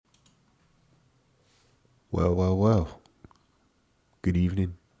Well. Good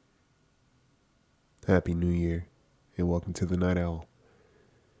evening. Happy New Year, and welcome to the Night Owl.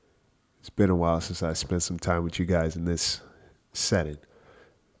 It's been a while since I spent some time with you guys in this setting,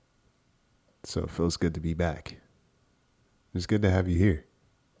 so it feels good to be back. It's good to have you here.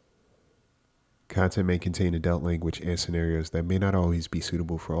 Content may contain adult language and scenarios that may not always be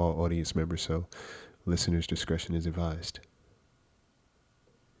suitable for all audience members, so listeners' discretion is advised.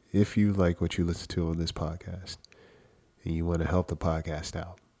 If you like what you listen to on this podcast and you want to help the podcast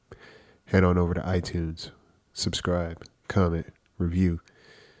out, head on over to iTunes, subscribe, comment, review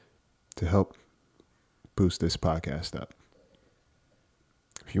to help boost this podcast up.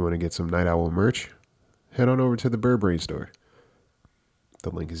 If you want to get some Night Owl merch, head on over to the Bird Brain store. The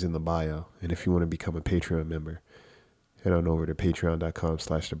link is in the bio. And if you want to become a Patreon member, head on over to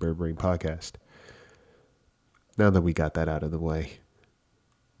patreon.com/the Bird Brain podcast. Now that we got that out of the way,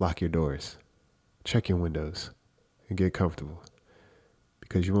 lock your doors, check your windows, and get comfortable,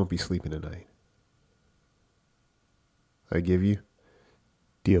 because you won't be sleeping tonight. I give you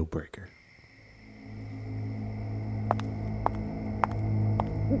Deal Breaker.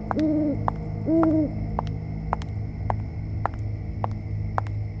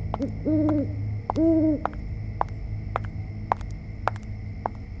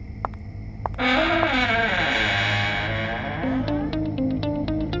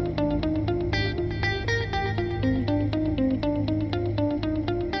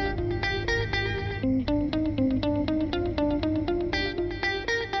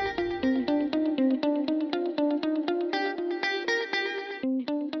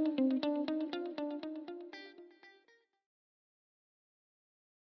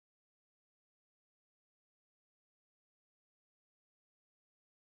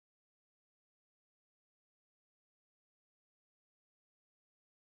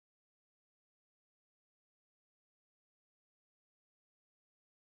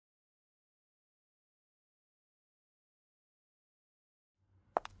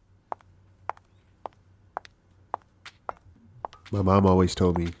 My mom always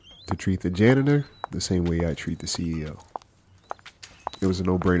told me to treat the janitor the same way I treat the CEO. It was a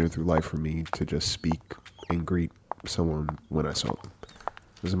no-brainer through life for me to just speak and greet someone when I saw them.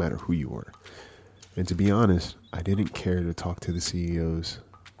 Doesn't matter who you were. And to be honest, I didn't care to talk to the CEOs.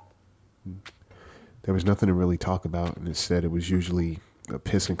 There was nothing to really talk about, and instead it was usually a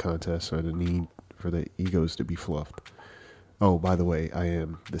pissing contest or the need for the egos to be fluffed. Oh, by the way, I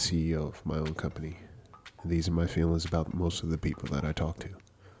am the CEO of my own company. And these are my feelings about most of the people that I talk to.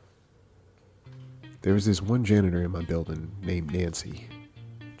 There was this one janitor in my building named Nancy.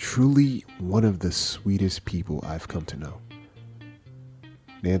 Truly one of the sweetest people I've come to know.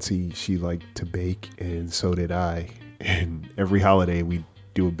 Nancy, she liked to bake, and so did I. And every holiday we'd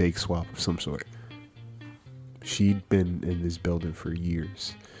do a bake swap of some sort. She'd been in this building for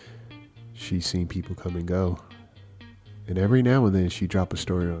years. She's seen people come and go. And every now and then she'd drop a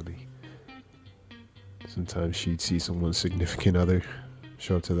story on me. Sometimes she'd see someone's significant other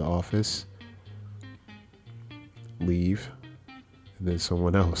show up to the office, leave, and then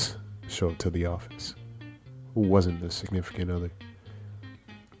someone else show up to the office who wasn't the significant other.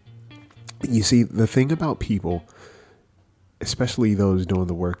 You see, the thing about people, especially those doing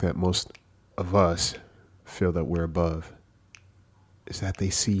the work that most of us feel that we're above, is that they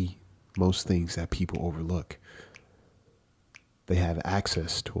see most things that people overlook. They have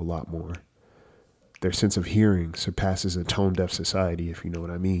access to a lot more. Their sense of hearing surpasses a tone-deaf society, if you know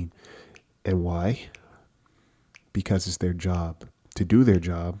what I mean. And why? Because it's their job to do their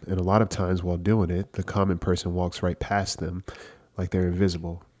job. And a lot of times while doing it, the common person walks right past them like they're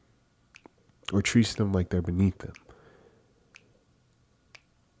invisible, or treats them like they're beneath them.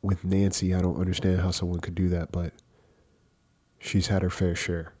 With Nancy, I don't understand how someone could do that, but she's had her fair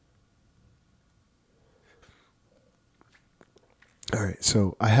share. All right,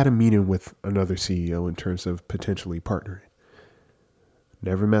 so I had a meeting with another CEO in terms of potentially partnering.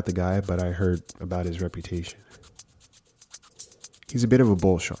 Never met the guy, but I heard about his reputation. He's a bit of a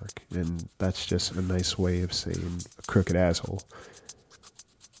bull shark, and that's just a nice way of saying a crooked asshole.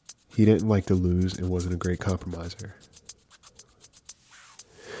 He didn't like to lose and wasn't a great compromiser.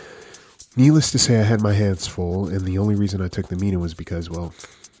 Needless to say, I had my hands full, and the only reason I took the meeting was because, well,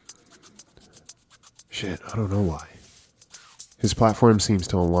 I don't know why. His platform seems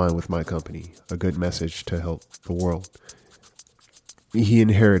to align with my company, a good message to help the world. He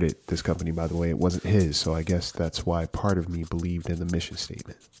inherited this company, by the way. It wasn't his, so I guess that's why part of me believed in the mission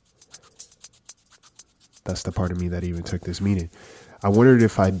statement. That's the part of me that even took this meeting. I wondered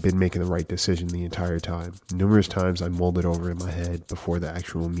if I'd been making the right decision the entire time. Numerous times I mulled it over in my head before the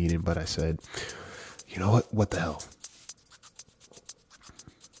actual meeting, but I said, You know what? What the hell?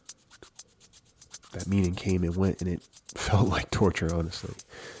 That meeting came and went, and it felt like torture, honestly.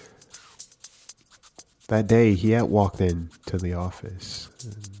 That day, he had walked in to the office.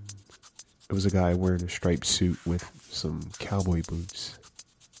 And it was a guy wearing a striped suit with some cowboy boots.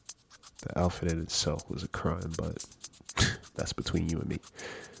 The outfit in itself was a crime, but that's between you and me.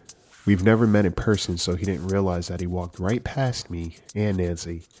 We've never met in person, so he didn't realize that he walked right past me and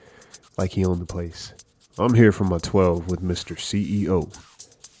Nancy like he owned the place. I'm here for my 12 with Mr. CEO,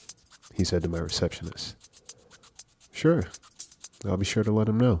 he said to my receptionist. Sure, I'll be sure to let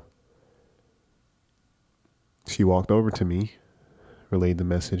him know. She walked over to me, relayed the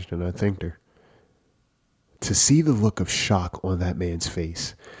message, and I thanked her. To see the look of shock on that man's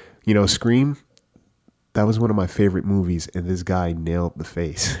face. You know, Scream, that was one of my favorite movies, and this guy nailed the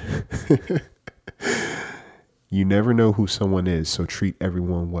face. You never know who someone is, so treat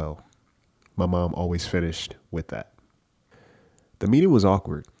everyone well. My mom always finished with that. The meeting was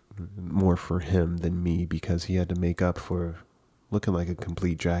awkward, more for him than me, because he had to make up for looking like a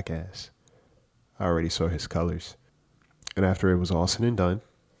complete jackass. I already saw his colors. And after it was all said and done,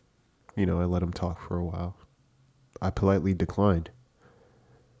 I let him talk for a while. I politely declined.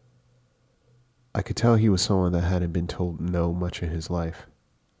 I could tell he was someone that hadn't been told no much in his life.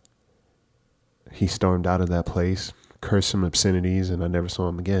 He stormed out of that place, cursed some obscenities, and I never saw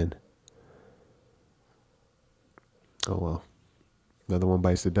him again. Oh well, another one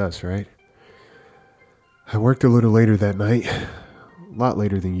bites the dust, right? I worked a little later that night, a lot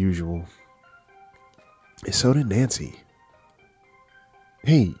later than usual. And so did Nancy.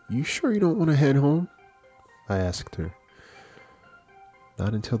 Hey, you sure you don't want to head home? I asked her.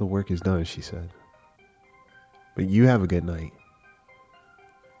 Not until the work is done, she said. But you have a good night.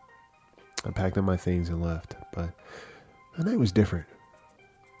 I packed up my things and left, but the night was different.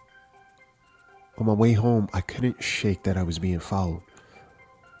 On my way home, I couldn't shake that I was being followed.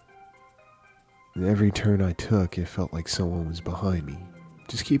 And every turn I took, it felt like someone was behind me,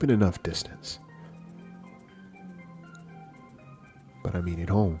 just keeping enough distance. But I made it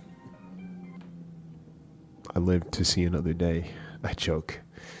home. I lived to see another day. I joke.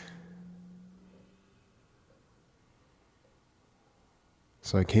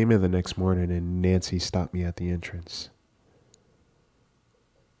 So I came in the next morning and Nancy stopped me at the entrance.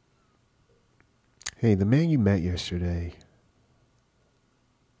 Hey, the man you met yesterday,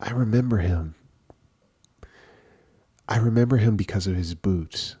 I remember him. I remember him because of his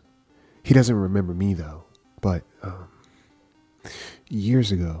boots. He doesn't remember me though, but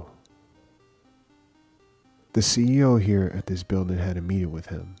years ago, the CEO here at this building had a meeting with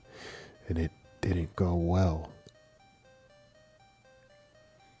him, and it didn't go well.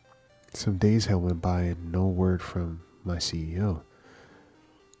 Some days had went by and no word from my CEO.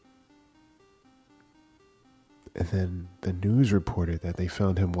 And then the news reported that they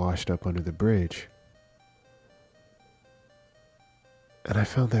found him washed up under the bridge. And I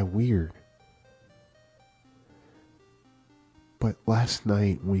found that weird. But last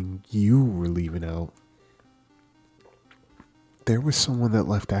night when you were leaving out, there was someone that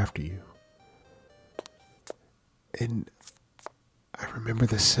left after you. And I remember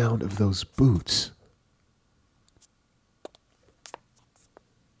the sound of those boots.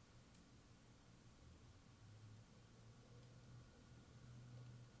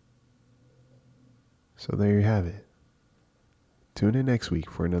 So there you have it. Tune in next week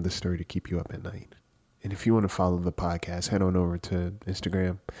for another story to keep you up at night. And if you want to follow the podcast, head on over to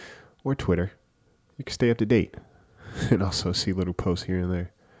Instagram or Twitter. You can stay up to date and also see little posts here and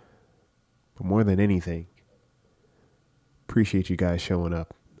there. But more than anything, appreciate you guys showing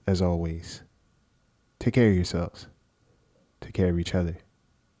up, as always. Take care of yourselves. Take care of each other.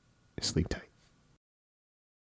 And sleep tight.